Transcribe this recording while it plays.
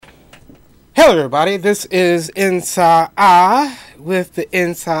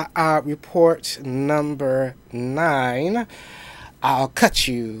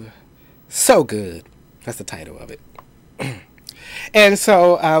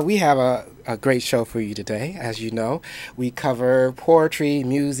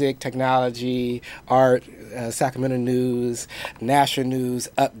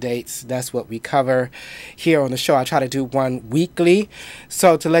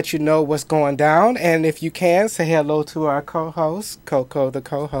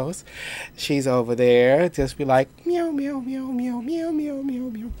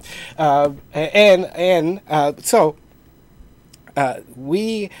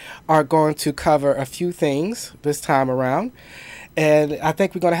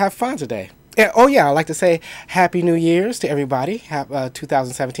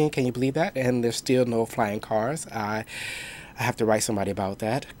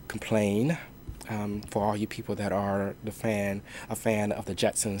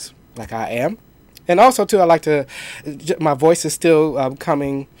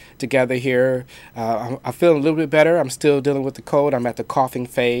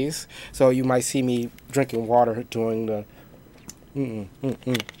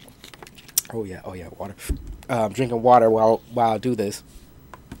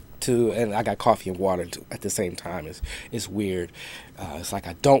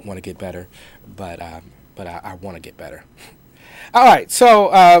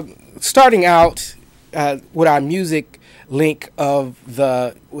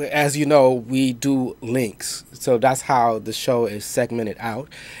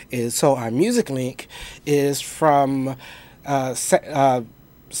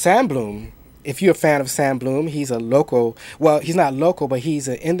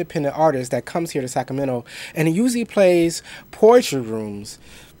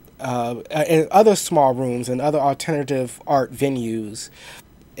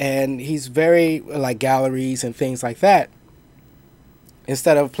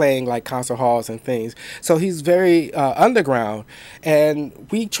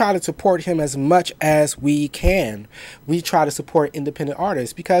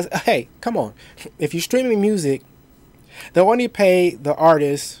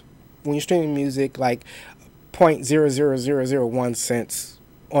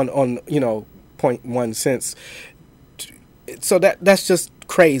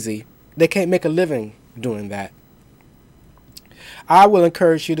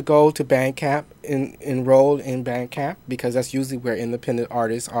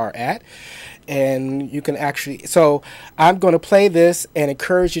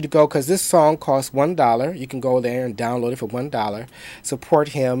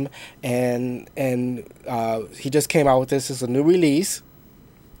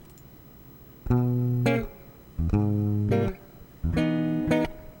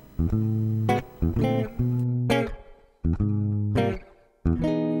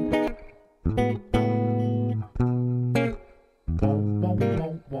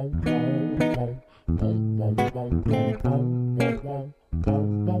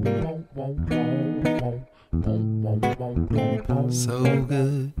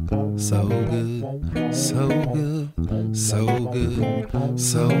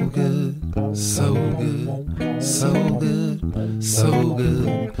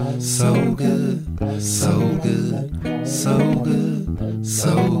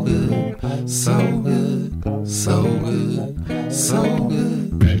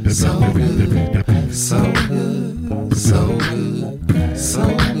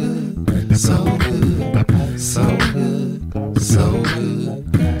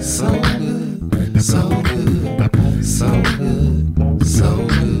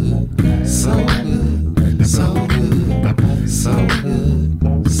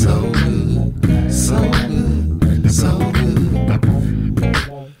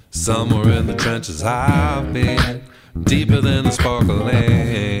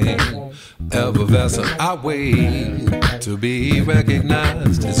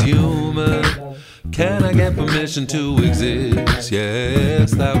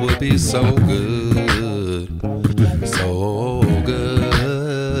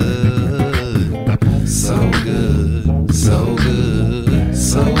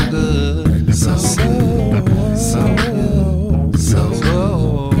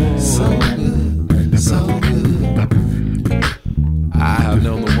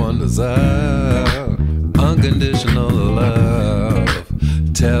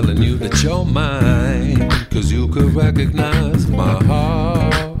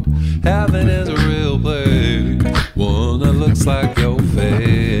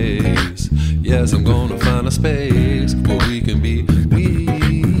Guess I'm gonna find a space where we can be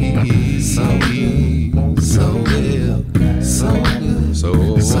so good, so good, so good, so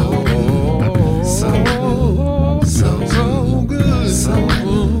good, so good, so good, so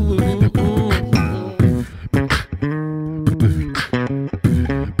good.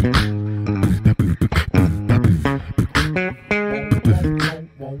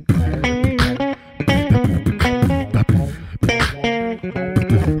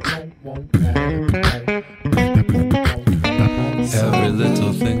 Every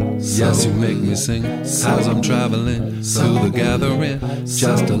little thing, yes, you make me sing as I'm traveling to the gathering.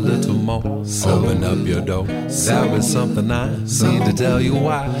 Just a little more, open up your door. There is something I need to tell you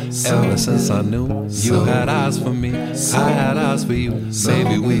why. Ever since I knew you had eyes for me, I had eyes for you.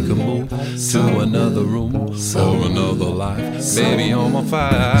 Maybe we could move to another room or another life. Baby, on my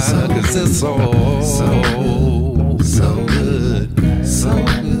fire, cause it's so good, so good, so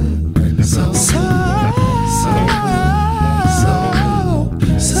good, so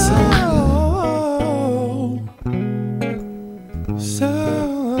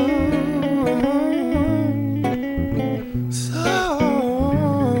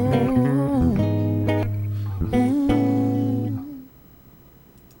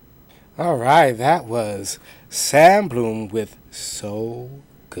All right, that was Sam Bloom with So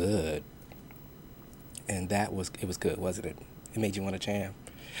Good. And it was good, wasn't it? It made you want to jam.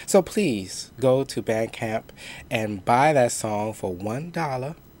 So please go to Bandcamp and buy that song for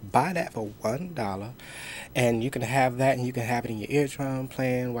 $1. Buy that for $1. And you can have that, and you can have it in your eardrum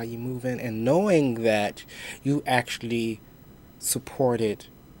playing while you're moving, and knowing that you actually supported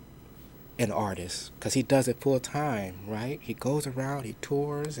an artist, because he does it full time, right? He goes around, he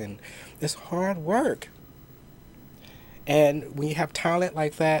tours, and it's hard work. And when you have talent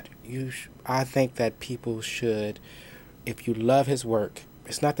like that, I think that people should, if you love his work,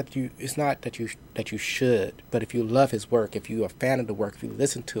 it's not that you should, but if you love his work, if you're a fan of the work, if you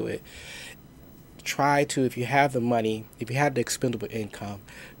listen to it, try to, if you have the money, if you have the expendable income,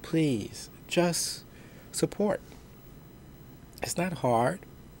 please just support. It's not hard,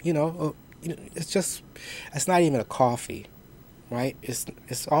 it's not even a coffee, right? It's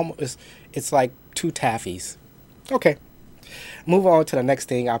like 2 taffies. Okay, move on to the next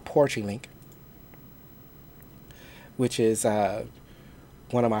thing, our poetry link, which is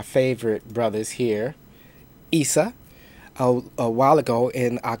one of my favorite brothers here, Issa. A while ago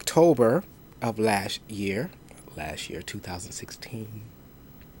in October of last year, 2016,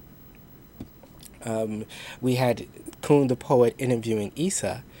 we had Kun the Poet interviewing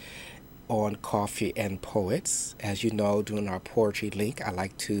Issa on Coffee and Poets. As you know, during our poetry link, I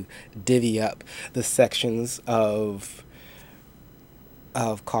like to divvy up the sections of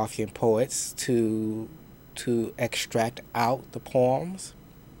Coffee and Poets to extract out the poems,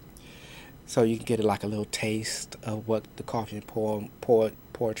 so you can get like a little taste of what the Coffee and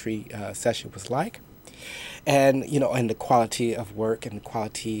poetry session was like, and and the quality of work and the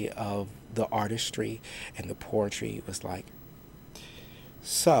quality of the artistry and the poetry was like.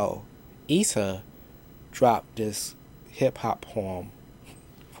 So Issa dropped this hip-hop poem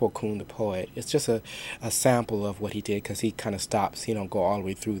for Kun the Poet. It's just a sample of what he did, because he kind of stops, he don't go all the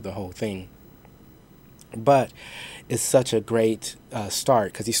way through the whole thing. But it's such a great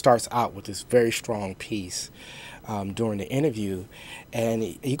start, because he starts out with this very strong piece during the interview,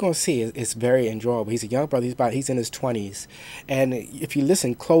 and you're going to see it's very enjoyable. He's a young brother, he's in his 20s, and if you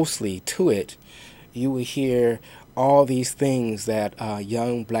listen closely to it, you will hear all these things that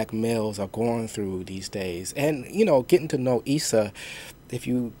young black males are going through these days. And getting to know Issa, if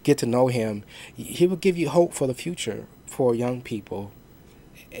you get to know him, he will give you hope for the future for young people.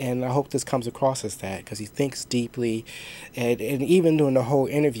 And I hope this comes across as that, because he thinks deeply, and even during the whole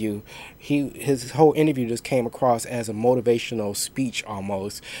interview, his whole interview just came across as a motivational speech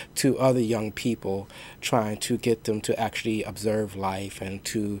almost to other young people, trying to get them to actually observe life and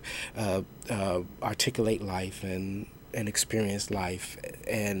to articulate life and experience life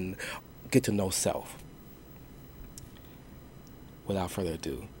and get to know self. Without further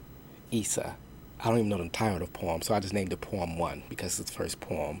ado, Issa. I don't even know the title of the poem, so I just named it Poem 1 because it's the first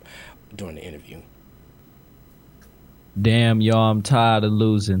poem during the interview. Damn, y'all, I'm tired of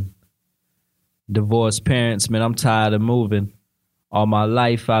losing. Divorced parents, man, I'm tired of moving. All my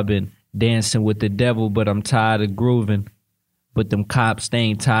life I've been dancing with the devil, but I'm tired of grooving. But them cops, they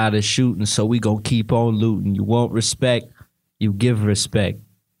ain't tired of shooting, so we gon' keep on looting. You want respect, you give respect.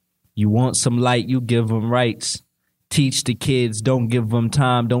 You want some light, you give them rights. Teach the kids, don't give them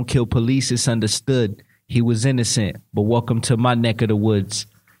time, don't kill police, it's understood. He was innocent, but welcome to my neck of the woods.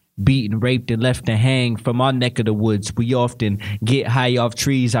 Beaten, raped, and left to hang from our neck of the woods. We often get high off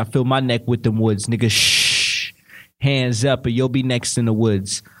trees. I fill my neck with them woods. Nigga, shh. Hands up or you'll be next in the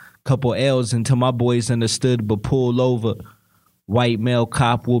woods. Couple L's until my boys understood, but pull over. White male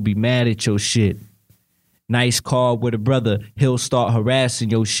cop will be mad at your shit. Nice car with a brother, he'll start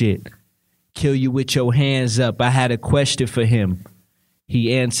harassing your shit. Kill you with your hands up. I had a question for him.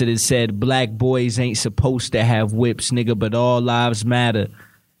 He answered and said, black boys ain't supposed to have whips, nigga, but all lives matter.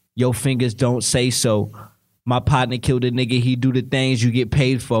 Your fingers don't say so. My partner killed a nigga, he do the things you get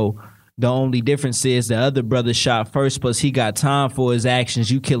paid for. The only difference is the other brother shot first, plus he got time for his actions.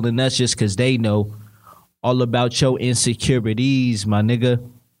 You killing us just cause they know. All about your insecurities, my nigga.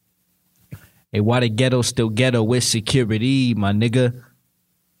 Hey, why the ghetto still ghetto with security, my nigga?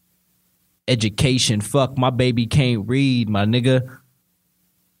 Education, fuck, my baby can't read, my nigga.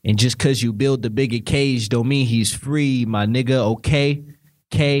 And just cause you build the bigger cage don't mean he's free, my nigga, okay?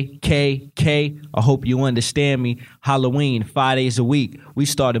 K. I hope you understand me. Halloween, 5 days a week. We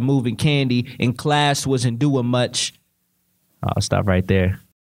started moving candy and class wasn't doing much. I'll stop right there.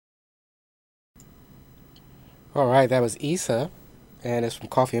 All right, that was Issa, and it's from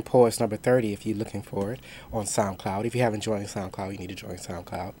Coffee and Poets number 30 if you're looking for it on SoundCloud. If you haven't joined SoundCloud, you need to join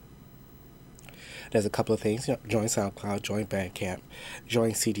SoundCloud. There's a couple of things. Join SoundCloud, join Bandcamp,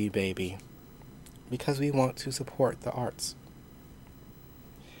 join CD Baby, because we want to support the arts.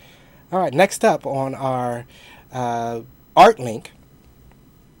 All right, next up on our art link,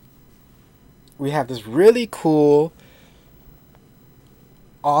 we have this really cool,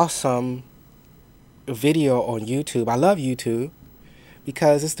 awesome video on YouTube. I love YouTube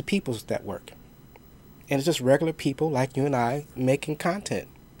because it's the people's network. And it's just regular people like you and I making content.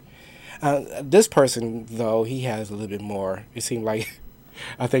 This person, though, he has a little bit more. It seemed like,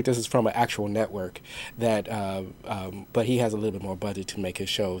 I think this is from an actual network that, but he has a little bit more budget to make his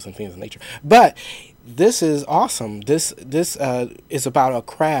shows and things of nature. But this is awesome. This is about a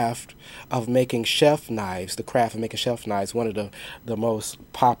craft of making chef knives. The craft of making chef knives, one of the most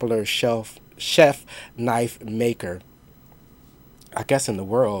popular chef knife maker, I guess, in the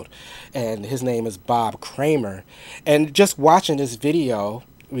world. And his name is Bob Kramer. And just watching this video,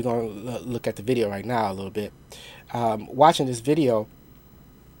 we're going to look at the video right now a little bit. Watching this video,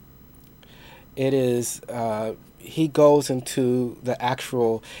 it is, he goes into the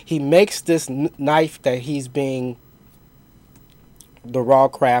actual, he makes this knife that he's being, the raw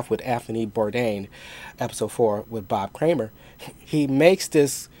craft with Anthony Bourdain, episode 4 with Bob Kramer. He makes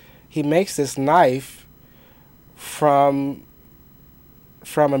this knife from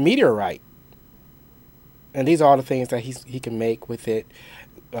a meteorite. And these are all the things that he can make with it.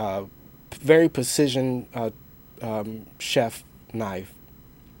 Very precision chef knife.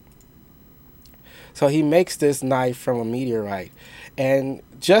 So he makes this knife from a meteorite. And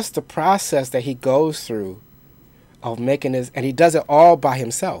just the process that he goes through of making this, and he does it all by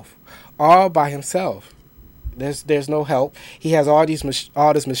himself. All by himself. There's no help. He has all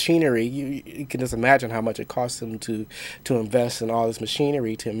this machinery. You can just imagine how much it costs him to invest in all this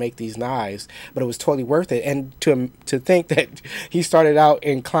machinery to make these knives. But it was totally worth it. And to think that he started out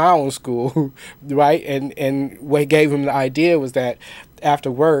in clown school, right? And what gave him the idea was that after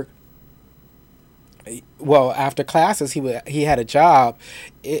work, well, after classes, he had a job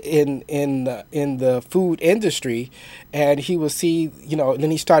in the food industry, and he would see, then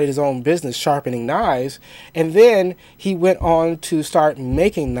he started his own business sharpening knives, and then he went on to start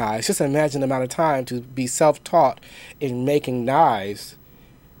making knives. Just imagine the amount of time to be self-taught in making knives,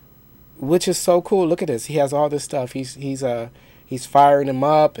 which is so cool. Look at this. He has all this stuff. He's firing them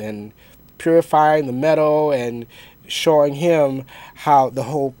up and purifying the metal and showing him how the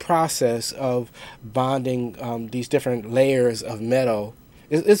whole process of bonding these different layers of metal.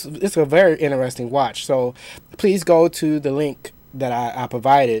 It's a very interesting watch. So please go to the link that I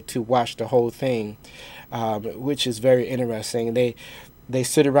provided to watch the whole thing, which is very interesting. They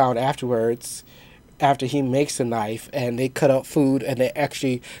sit around afterwards, after he makes the knife, and they cut up food and they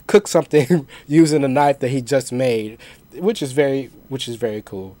actually cook something using the knife that he just made, which is very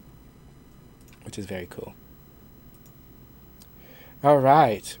cool. Which is very cool. All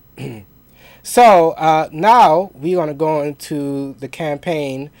right. So now we're going to go into the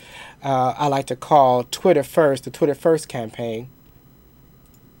campaign I like to call Twitter First, the Twitter First campaign.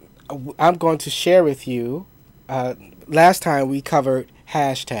 I'm going to share with you, last time we covered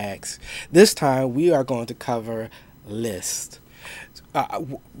hashtags. This time we are going to cover lists.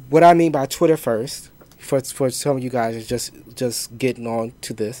 What I mean by Twitter First, for some of you guys is just getting on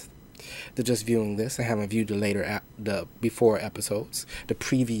to this. They're just viewing this and haven't viewed the before episodes, the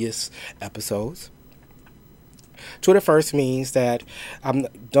previous episodes. Twitter first means that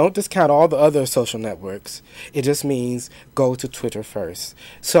don't discount all the other social networks. It just means go to Twitter first.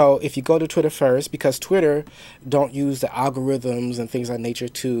 So if you go to Twitter first, because Twitter don't use the algorithms and things of that nature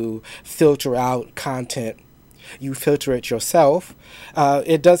to filter out content, you filter it yourself.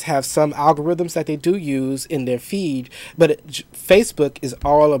 It does have some algorithms that they do use in their feed, but Facebook is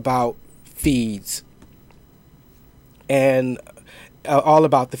all about feeds and all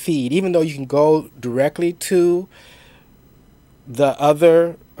about the feed. Even though you can go directly to the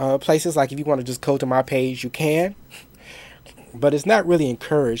other places, like if you want to just go to my page, you can. But it's not really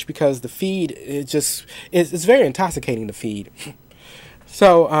encouraged because the feed it's very intoxicating, the feed.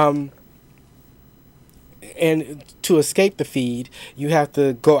 So and to escape the feed, you have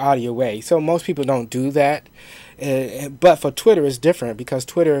to go out of your way. So most people don't do that. But for Twitter, it's different because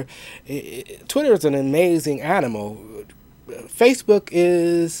Twitter is an amazing animal. Facebook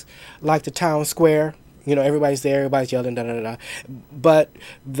is like the town square. You know, everybody's there, everybody's yelling, da da da.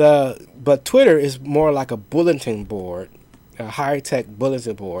 But Twitter is more like a bulletin board, a high-tech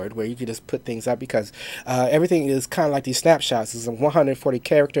bulletin board where you can just put things up because everything is kind of like these snapshots. It's 140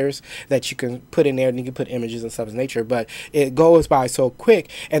 characters that you can put in there, and you can put images and stuff of nature, but it goes by so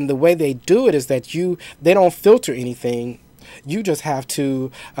quick. And the way they do it is that they don't filter anything. You just have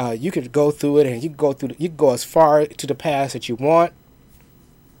to you could go through it, and you can go as far to the past that you want.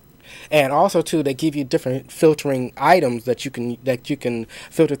 And also too, they give you different filtering items that you can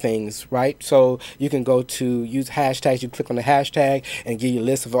filter things, right? So you can go to use hashtags. You click on the hashtag and give you a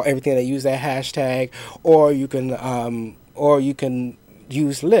list of everything that use that hashtag, or you can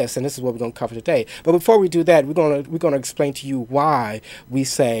use lists, and this is what we're going to cover today. But before we do that, we're going to explain to you why we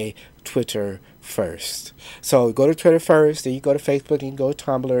say Twitter first. So go to Twitter first, then you go to Facebook, you can go to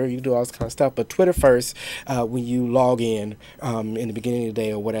Tumblr, you can do all this kind of stuff. But Twitter first when you log in the beginning of the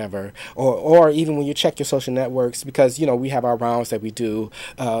day or whatever, or even when you check your social networks, because we have our rounds that we do.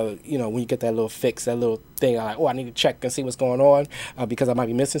 When you get that little fix, that little thing, like, I need to check and see what's going on because I might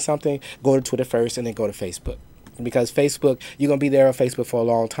be missing something. Go to Twitter first, and then go to Facebook. Because Facebook, you're going to be there on Facebook for a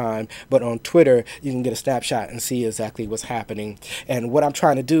long time, but on Twitter, you can get a snapshot and see exactly what's happening. And what I'm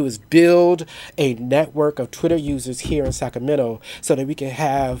trying to do is build a network of Twitter users here in Sacramento so that we can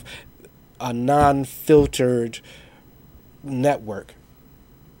have a non-filtered network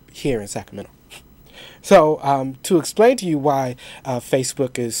here in Sacramento. So to explain to you why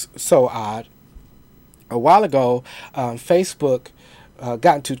Facebook is so odd, a while ago, Facebook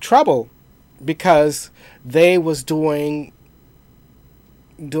got into trouble because they was doing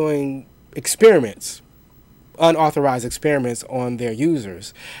experiments, unauthorized experiments on their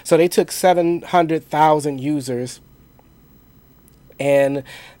users. So they took 700,000 users and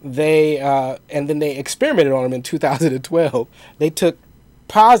then they experimented on them in 2012. They took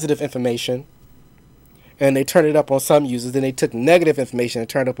positive information and they turned it up on some users. Then they took negative information and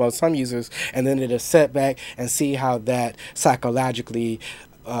turned it up on some users, and then they just sat back and see how that psychologically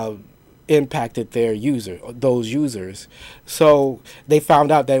impacted those users. So they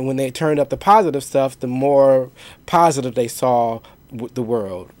found out that when they turned up the positive stuff, the more positive they saw the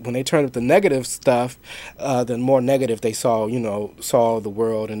world. When they turned up the negative stuff, the more negative they saw the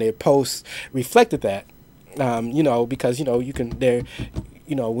world, and their posts reflected that. Because you can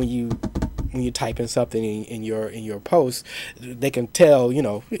when you type in something in your post, they can tell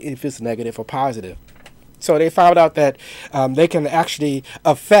if it's negative or positive. So they found out that they can actually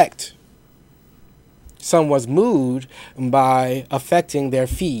affect someone's mood by affecting their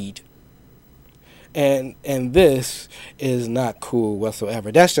feed. And this is not cool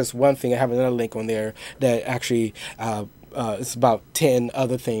whatsoever. That's just one thing. I have another link on there that actually it's about 10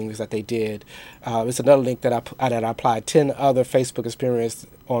 other things that they did. It's another link that I applied 10 other Facebook experiments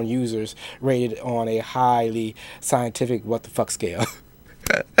on users rated on a highly scientific what the fuck scale.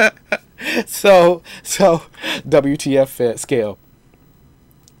 so WTF scale.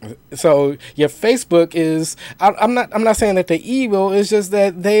 So your Facebook is, I'm not saying that they're evil. It's just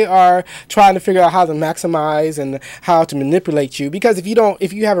that they are trying to figure out how to maximize and how to manipulate you. Because if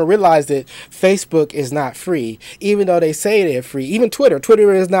you haven't realized it, Facebook is not free, even though they say they're free. Even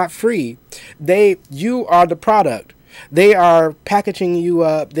Twitter is not free. You are the product. They are packaging you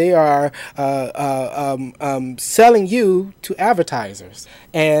up. They are selling you to advertisers,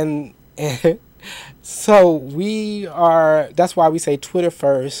 and so that's why we say Twitter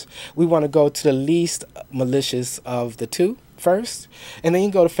first. We want to go to the least malicious of the two first, and then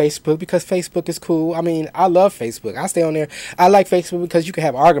you go to Facebook because Facebook is cool. I mean, I love Facebook. I stay on there. I like Facebook because you can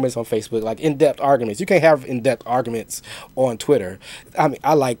have arguments on Facebook, like in-depth arguments. You can't have in-depth arguments on Twitter. I mean,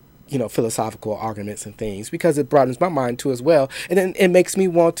 I like philosophical arguments and things, because it broadens my mind too as well. And then it makes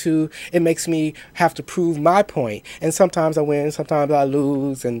me have to prove my point. And sometimes I win, sometimes I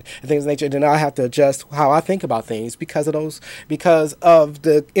lose, and things of nature. Then I have to adjust how I think about things because of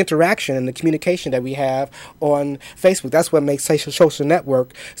the interaction and the communication that we have on Facebook. That's what makes social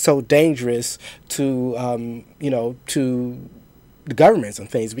network so dangerous to to the governments and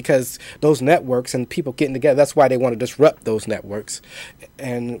things, because those networks and people getting together, that's why they want to disrupt those networks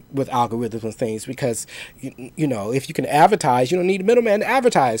and with algorithms and things, because if you can advertise, you don't need a middleman to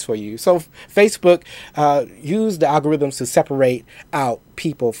advertise for you. So Facebook used the algorithms to separate out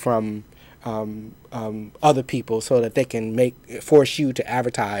people from other people, so that they can force you to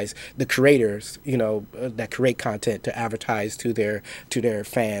advertise, the creators that create content, to advertise to their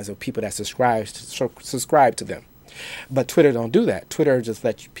fans or people that subscribe to them. But Twitter don't do that. Twitter just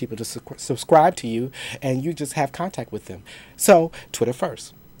lets people just subscribe to you, and you just have contact with them. So Twitter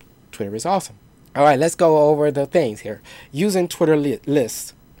first. Twitter is awesome. All right, let's go over the things here. Using Twitter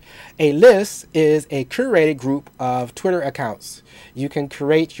lists. A list is a curated group of Twitter accounts. You can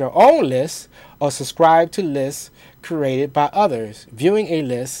create your own list or subscribe to lists created by others. Viewing a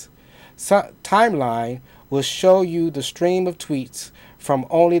list timeline will show you the stream of tweets from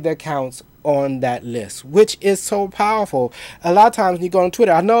only the accounts on that list, which is so powerful. A lot of times when you go on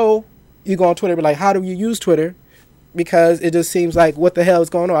Twitter, I know you go on Twitter, but like, how do you use Twitter? Because it just seems like, what the hell is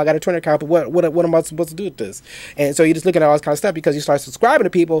going on? I got a Twitter account, but what am I supposed to do with this? And so you just looking at all this kind of stuff, because you start subscribing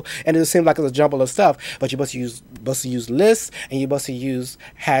to people, and it just seems like it's a jumble of stuff. But you must use lists, and you must use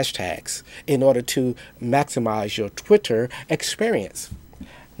hashtags in order to maximize your Twitter experience.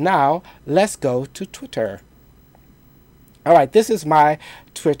 Now let's go to Twitter. All right, this is my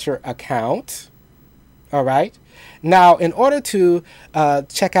Twitter account. All right. Now, in order to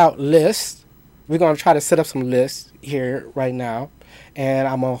check out lists, we're going to try to set up some lists here right now. And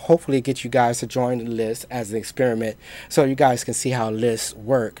I'm going to hopefully get you guys to join the list as an experiment, so you guys can see how lists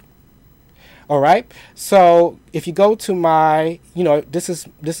work. All right. So if you go to my, this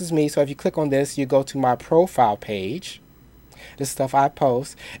is me. So if you click on this, you go to my profile page. This stuff I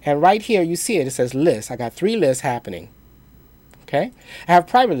post. And right here, you see it. It says lists. I got 3 lists happening. Okay, I have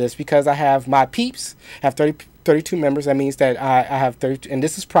private lists because I have my peeps. I have 32 members. That means that I have 32, and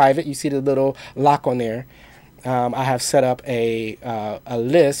this is private. You see the little lock on there. I have set up a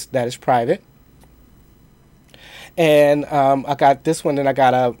list that is private, and I got this one, and I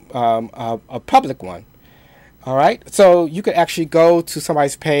got a public one. All right, so you could actually go to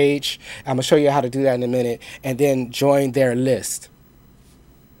somebody's page. I'm gonna show you how to do that in a minute, and then join their list.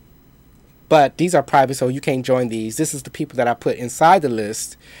 But these are private, so you can't join these. This is the people that I put inside the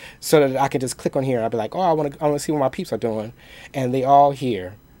list, so that I can just click on here. And I'll be like, oh, I want to see what my peeps are doing, and they all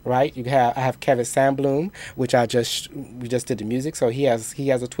here, right? I have Kevin Sandbloom, which we just did the music, so he has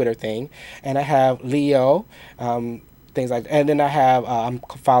a Twitter thing, and I have Leo, things like that. And then I have I'm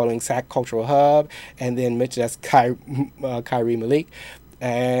following Sac Cultural Hub, and then Mitch, that's Kyrie Malik,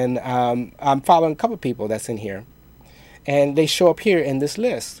 and I'm following a couple people that's in here, and they show up here in this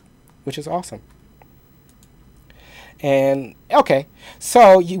list, which is awesome. And okay,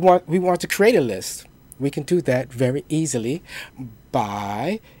 so we want to create a list. We can do that very easily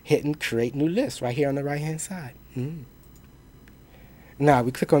by hitting create new list right here on the right hand side. Now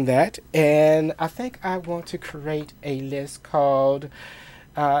we click on that, and I think I want to create a list called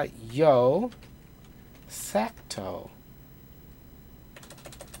Yo Sacto.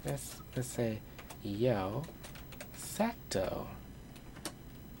 Let's say Yo Sacto.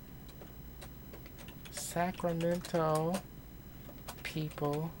 Sacramento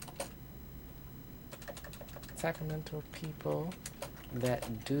people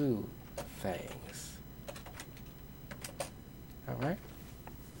that do things. All right.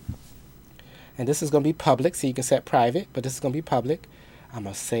 And this is going to be public, so you can set private, but this is going to be public. I'm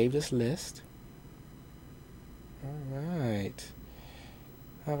going to save this list. All right.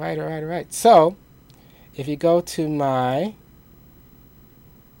 So, if you go to my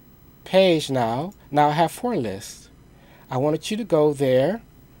page now I have 4 lists. I wanted you to go there,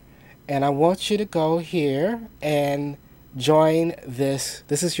 and I want you to go here and join this.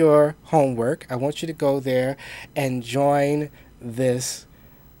 This is your homework. I want you to go there and join this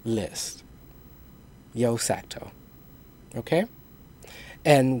list, Yo Sacto. Okay?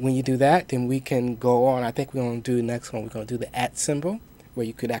 And when you do that, then we can go on. I think we're going to do the next one. We're going to do the @ symbol, where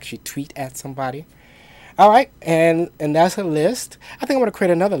you could actually tweet at somebody. All right, and that's a list. I think I'm going to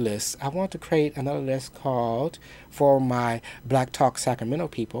create another list. I want to create another list called, for my Black Talk Sacramento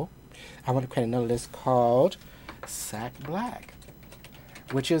people, I want to create another list called Sac Black,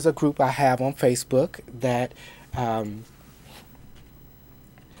 which is a group I have on Facebook that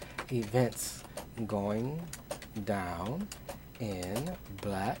events going down in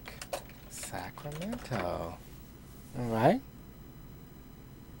Black Sacramento. All right.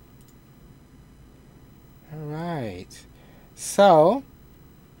 All right. So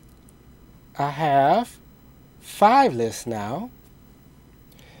I have 5 lists now.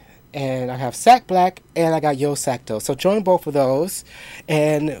 And I have Sac Black and I got Yo Sacto. So join both of those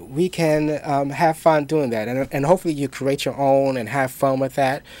and we can have fun doing that. And hopefully you create your own and have fun with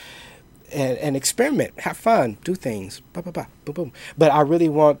that. And experiment, have fun, do things, boom, boom. But I really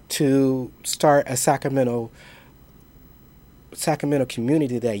want to start a Sacramento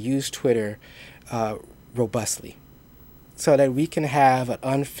community that use Twitter robustly, so that we can have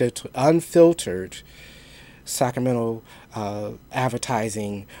an unfiltered Sacramento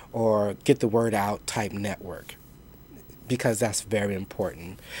advertising or get the word out type network. Because that's very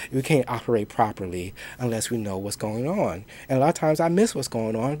important. We can't operate properly unless we know what's going on. And a lot of times I miss what's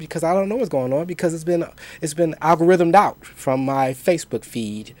going on because I don't know what's going on because it's been algorithmed out from my Facebook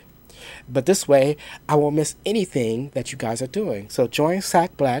feed. But this way, I won't miss anything that you guys are doing. So join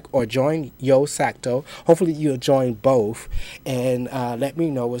Sac Black or join Yo Sacto. Hopefully you'll join both and let me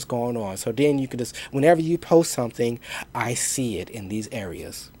know what's going on. So then you can just, whenever you post something, I see it in these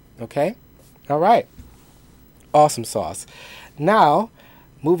areas. Okay? All right. Awesome sauce. Now,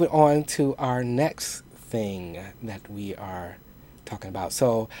 moving on to our next thing that we are talking about.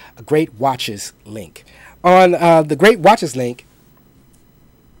 So, a Great Watches link. On the Great Watches link,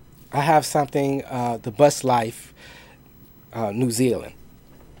 I have something, the Bus Life New Zealand.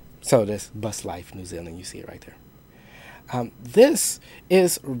 So, this Bus Life New Zealand, you see it right there. This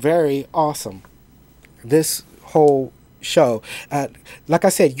is very awesome. This whole show. Like I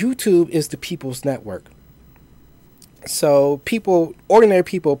said, YouTube is the people's network. So ordinary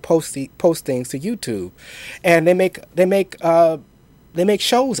people post things to YouTube, and they make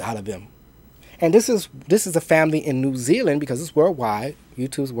shows out of them. And this is a family in New Zealand, because it's worldwide.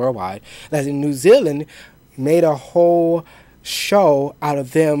 YouTube's worldwide. That in New Zealand made a whole show out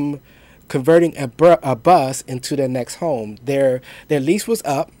of them converting a bus into their next home. Their lease was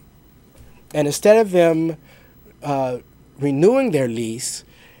up, and instead of them renewing their lease,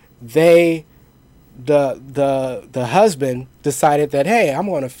 the husband decided that, hey, I'm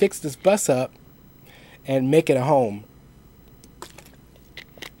going to fix this bus up and make it a home.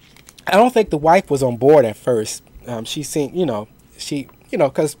 I don't think the wife was on board at first. She seemed,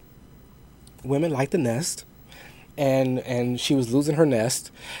 because women like to nest, and she was losing her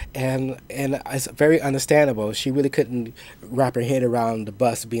nest, and it's very understandable. She really couldn't wrap her head around the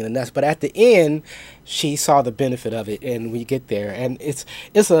bus being a nest. But at the end, she saw the benefit of it, and we get there, and it's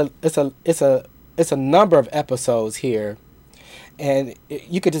a number of episodes here, and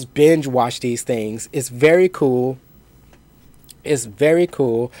you could just binge watch these things. It's very cool. It's very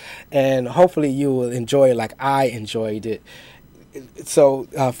cool, and hopefully you will enjoy it like I enjoyed it. So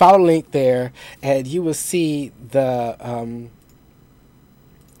follow the link there, and you will see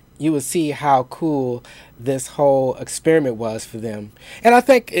how cool this whole experiment was for them. And I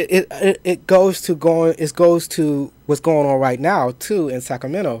think it goes to what's going on right now too in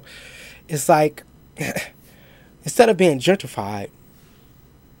Sacramento. It's like, instead of being gentrified,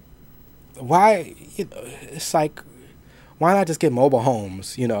 why not just get mobile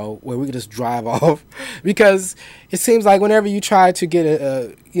homes, where we can just drive off? Because it seems like whenever you try to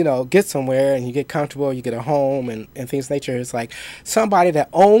get somewhere and you get comfortable, you get a home and things of nature, it's like somebody that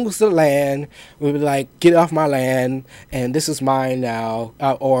owns the land will be like, get off my land and this is mine now,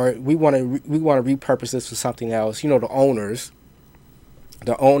 or we want to repurpose this for something else. The owners,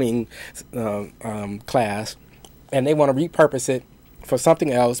 the owning class, and they want to repurpose it for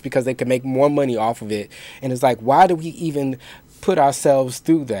something else because they can make more money off of it. And it's like, why do we even put ourselves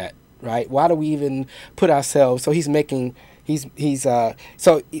through that, right? Why do we even put ourselves? So he's an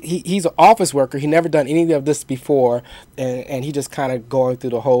office worker. He never done any of this before, and he just kind of going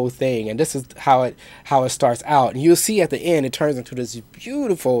through the whole thing. And this is how it starts out. And you'll see at the end, it turns into this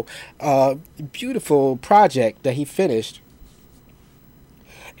beautiful project that he finished.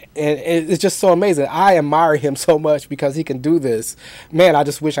 And it's just so amazing. I admire him so much because he can do this. Man, I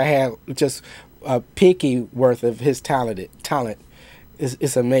just wish I had just a pinky worth of his talent.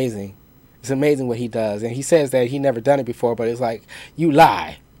 It's amazing. It's amazing what he does. And he says that he never done it before, but it's like, you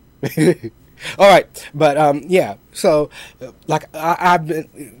lie. All right. But, yeah. So, like, I've been,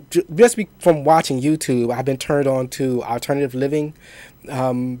 from watching YouTube, I've been turned on to alternative living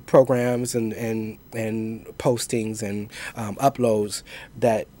programs and postings and uploads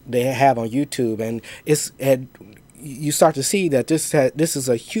that they have on YouTube, and you start to see that this is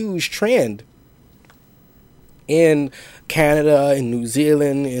a huge trend in Canada and New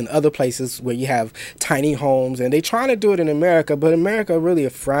Zealand and other places where you have tiny homes, and they're trying to do it in America, but America really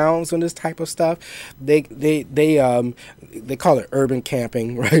frowns on this type of stuff. They call it urban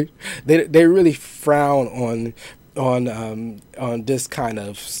camping, right? They really frown on this kind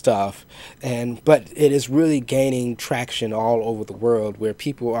of stuff, but it is really gaining traction all over the world, where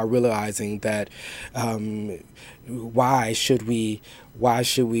people are realizing that why should we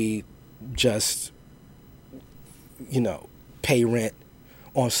just pay rent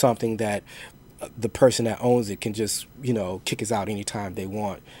on something that the person that owns it can just kick us out anytime they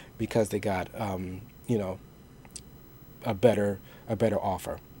want because they got a better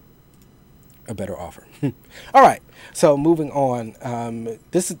offer. All right, so moving on.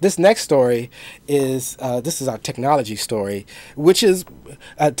 This next story is our technology story, which is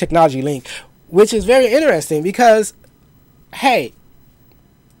a technology link, which is very interesting because, hey.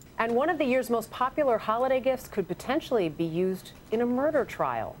 And one of the year's most popular holiday gifts could potentially be used in a murder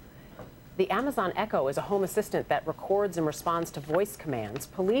trial. The Amazon Echo is a home assistant that records and responds to voice commands.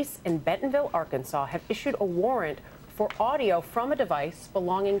 Police in Bentonville, Arkansas, have issued a warrant for audio from a device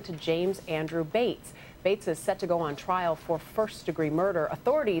belonging to James Andrew Bates. Bates is set to go on trial for first-degree murder.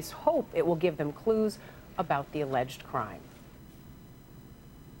 Authorities hope it will give them clues about the alleged crime.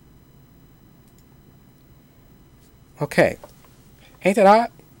 Okay. Ain't that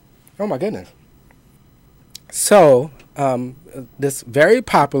odd? Oh, my goodness. So, this very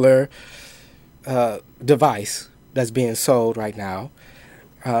popular device that's being sold right now,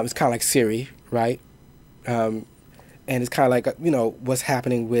 it's kind of like Siri, right? And it's kind of like, what's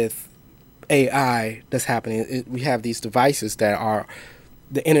happening with AI that's happening. We have these devices that are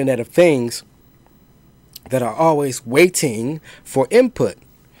the Internet of Things that are always waiting for input.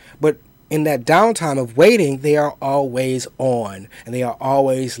 But in that downtime of waiting, they are always on, and they are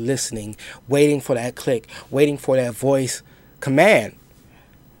always listening, waiting for that click, waiting for that voice command.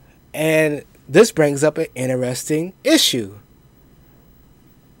 And this brings up an interesting issue.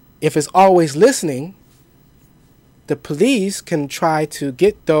 If it's always listening, the police can try to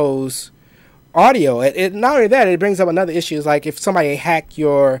get those audio. Not only that, it brings up another issue. It's like if somebody hacked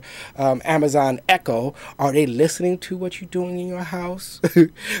your Amazon Echo, are they listening to what you're doing in your house?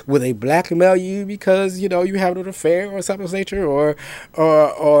 Will they blackmail you because you have an affair or something of nature, or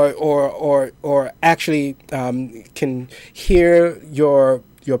actually can hear your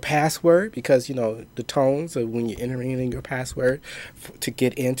password because the tones of when you're entering in your password to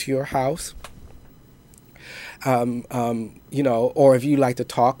get into your house. Or if you like to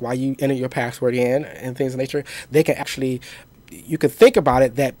talk while you enter your password in and things of nature, they can actually, you could think about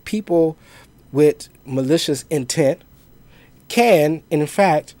it that people with malicious intent can, in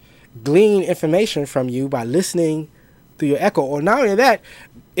fact, glean information from you by listening through your Echo. Or not only that,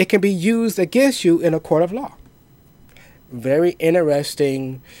 it can be used against you in a court of law. Very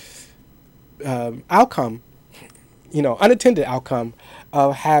interesting outcome, unintended outcome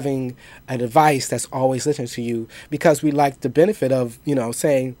of having a device that's always listening to you, because we like the benefit of,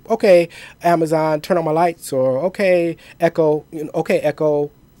 saying, okay, Amazon, turn on my lights, or okay, Echo,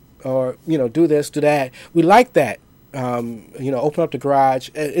 or, do this, do that. We like that. Open up the garage.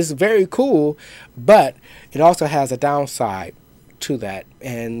 It's very cool, but it also has a downside to that,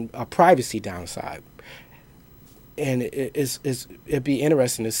 and a privacy downside. And it'd be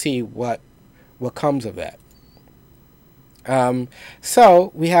interesting to see what comes of that.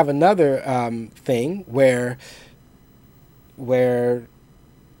 So we have another thing where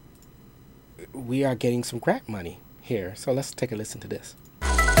we are getting some grant money here. So let's take a listen to this.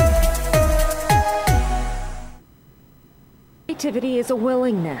 Creativity is a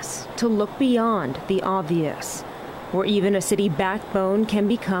willingness to look beyond the obvious, where even a city backbone can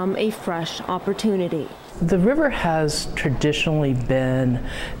become a fresh opportunity. The river has traditionally been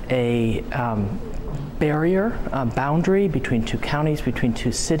a barrier, a boundary between two counties, between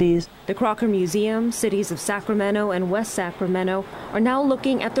two cities. The Crocker Museum, cities of Sacramento and West Sacramento are now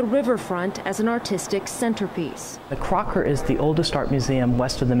looking at the riverfront as an artistic centerpiece. The Crocker is the oldest art museum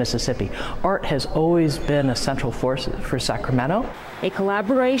west of the Mississippi. Art has always been a central force for Sacramento. A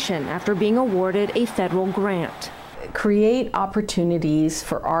collaboration after being awarded a federal grant. Create opportunities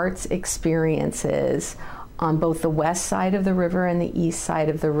for arts experiences on both the west side of the river and the east side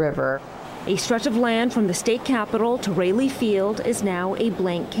of the river. A stretch of land from the state capitol to Raley Field is now a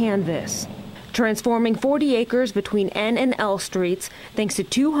blank canvas, transforming 40 acres between N and L streets thanks to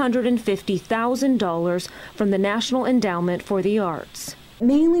 $250,000 from the National Endowment for the Arts.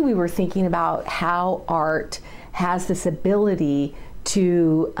 Mainly we were thinking about how art has this ability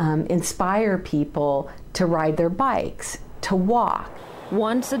to inspire people to ride their bikes, to walk.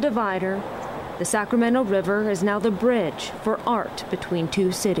 Once a divider, The Sacramento River is now the bridge for art between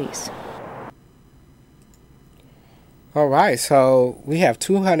two cities. All right, so we have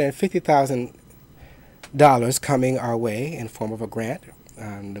 $250,000 coming our way in form of a grant.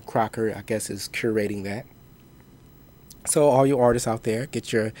 The Crocker, I guess, is curating that. So all you artists out there,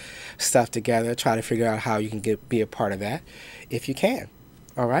 get your stuff together. Try to figure out how you can be a part of that, if you can.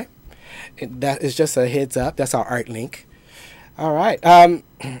 All right, that is just a heads up. That's our art link. All right.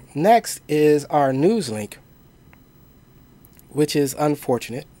 Next is our news link, which is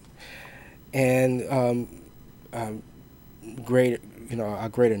unfortunate and greater, a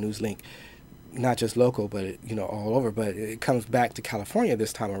greater news link. Not just local, but all over. But it comes back to California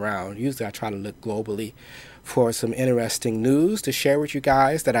this time around. Usually, I try to look globally for some interesting news to share with you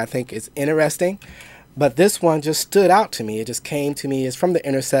guys that I think is interesting. But this one just stood out to me. It just came to me. It's from The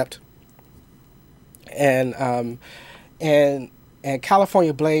Intercept, and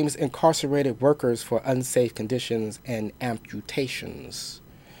California blames incarcerated workers for unsafe conditions and amputations.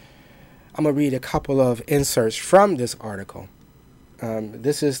 I'm gonna read a couple of inserts from this article.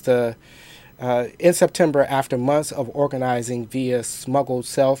 This is in September, after months of organizing via smuggled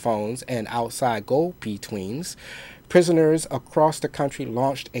cell phones and outside go-betweens, prisoners across the country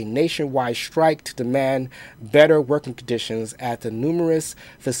launched a nationwide strike to demand better working conditions at the numerous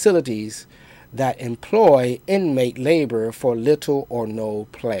facilities that employ inmate labor for little or no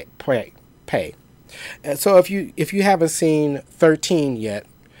pay. And so if you haven't seen 13 yet,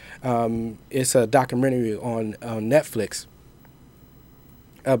 it's a documentary on Netflix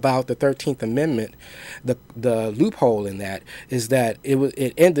about the 13th Amendment. The loophole in that is that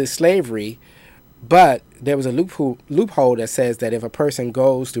it ended slavery, but there was a loophole that says that if a person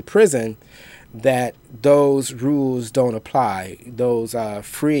goes to prison, that those rules don't apply. Those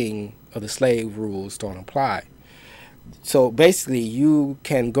freeing of the slave rules don't apply. So basically, you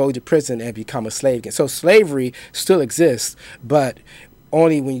can go to prison and become a slave again. So slavery still exists, but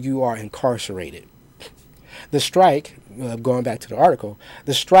only when you are incarcerated. The strike, going back to the article,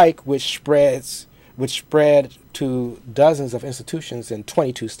 the strike, which spread to dozens of institutions in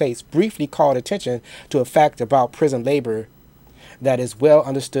 22 states, briefly called attention to a fact about prison labor that is well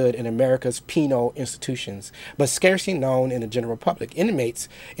understood in America's penal institutions, but scarcely known in the general public. Inmates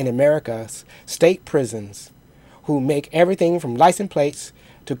in America's state prisons who make everything from license plates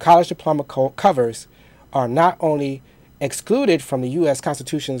to college diploma covers are not only excluded from the U.S.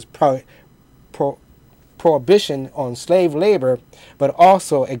 Constitution's prohibition on slave labor, but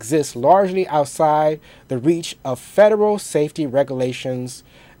also exist largely outside the reach of federal safety regulations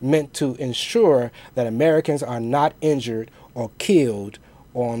meant to ensure that Americans are not injured or killed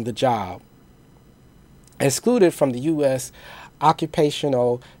on the job. Excluded from the U.S.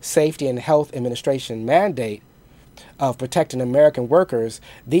 Occupational Safety and Health Administration mandate of protecting American workers,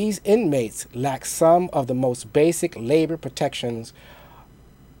 these inmates lack some of the most basic labor protections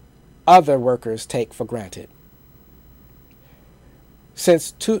other workers take for granted.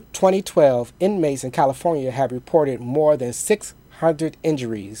 Since 2012, inmates in California have reported more than 600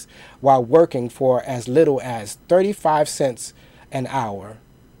 injuries while working for as little as 35 cents an hour,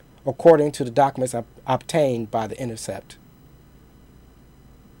 according to the documents obtained by The Intercept.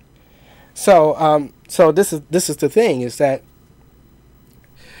 So this is the thing, is that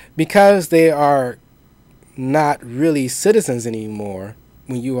because they are not really citizens anymore,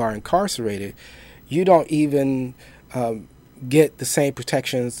 when you are incarcerated, you don't even get the same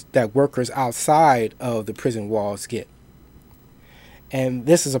protections that workers outside of the prison walls get. And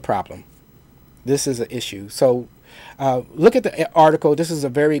this is a problem. This is an issue. So look at the article. This is a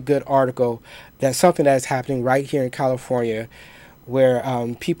very good article. That's something that's happening right here in California, where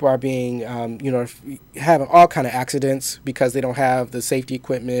people are being, having all kind of accidents because they don't have the safety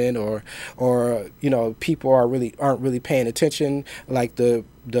equipment, or people aren't really paying attention, like the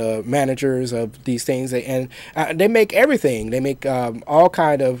managers of these things. And they make everything. They make all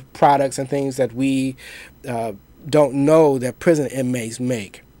kind of products and things that we don't know that prison inmates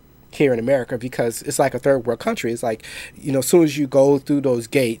make here in America, because it's like a third world country. It's like, as soon as you go through those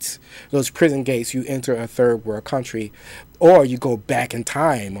gates, those prison gates, you enter a third world country, or you go back in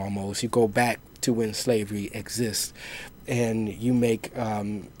time almost. You go back to when slavery exists, and you make,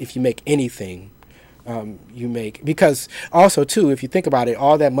 if you make anything, you make, because also too, if you think about it,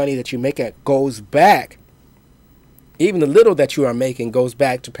 all that money that you make goes back. Even the little that you are making goes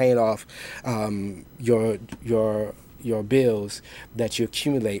back to paying off your bills that you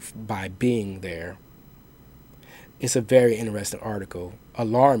accumulate by being there. It's a very interesting article,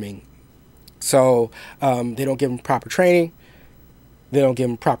 alarming. So they don't give them proper training, they don't give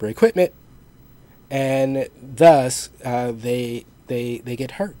them proper equipment, and thus they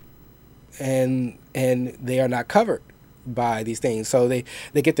get hurt.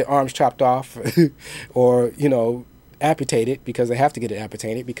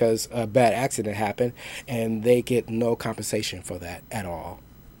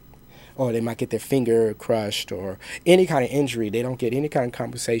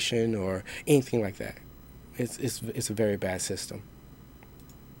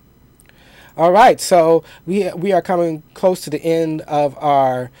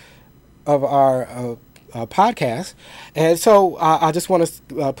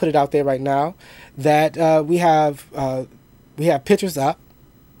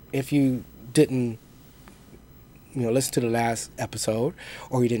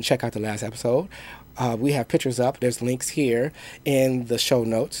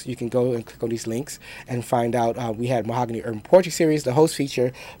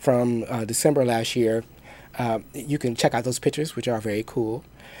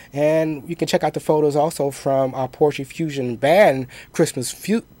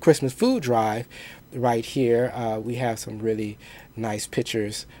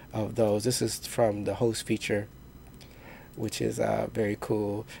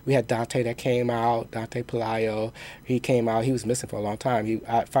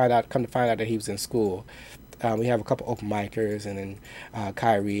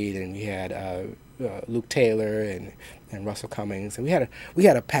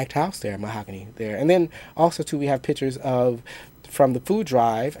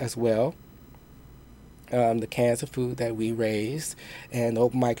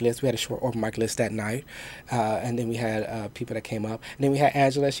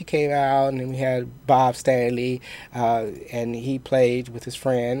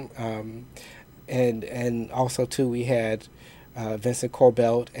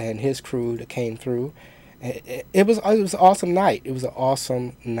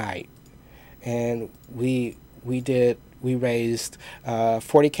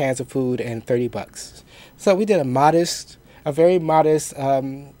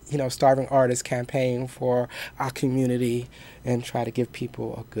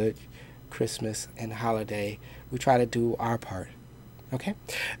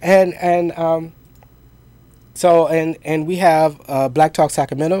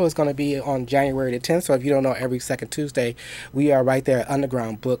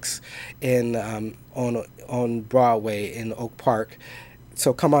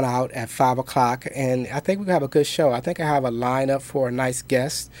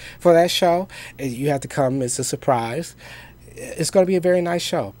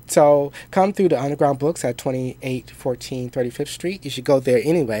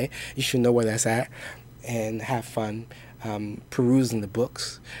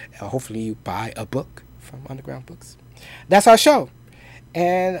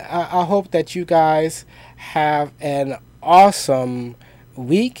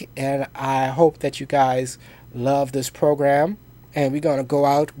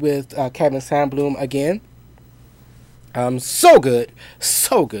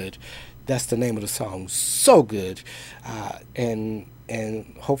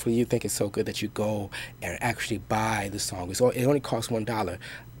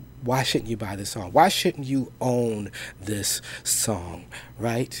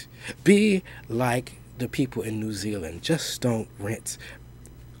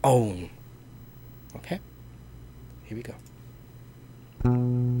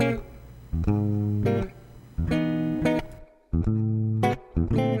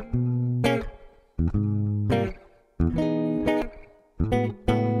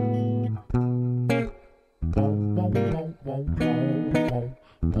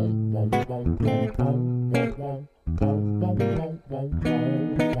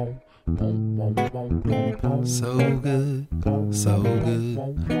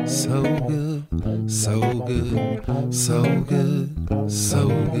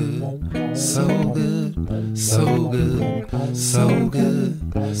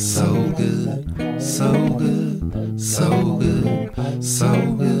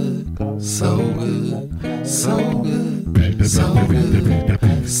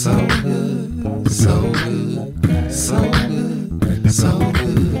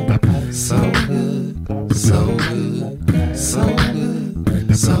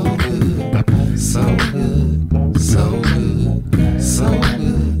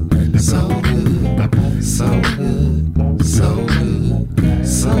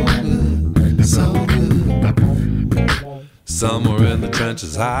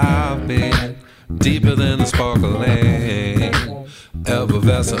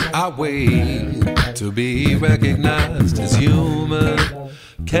 effervescent. I wait to be recognized as human.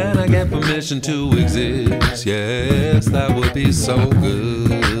 Can I get permission to exist? Yes, that would be so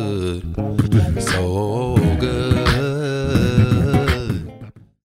good. So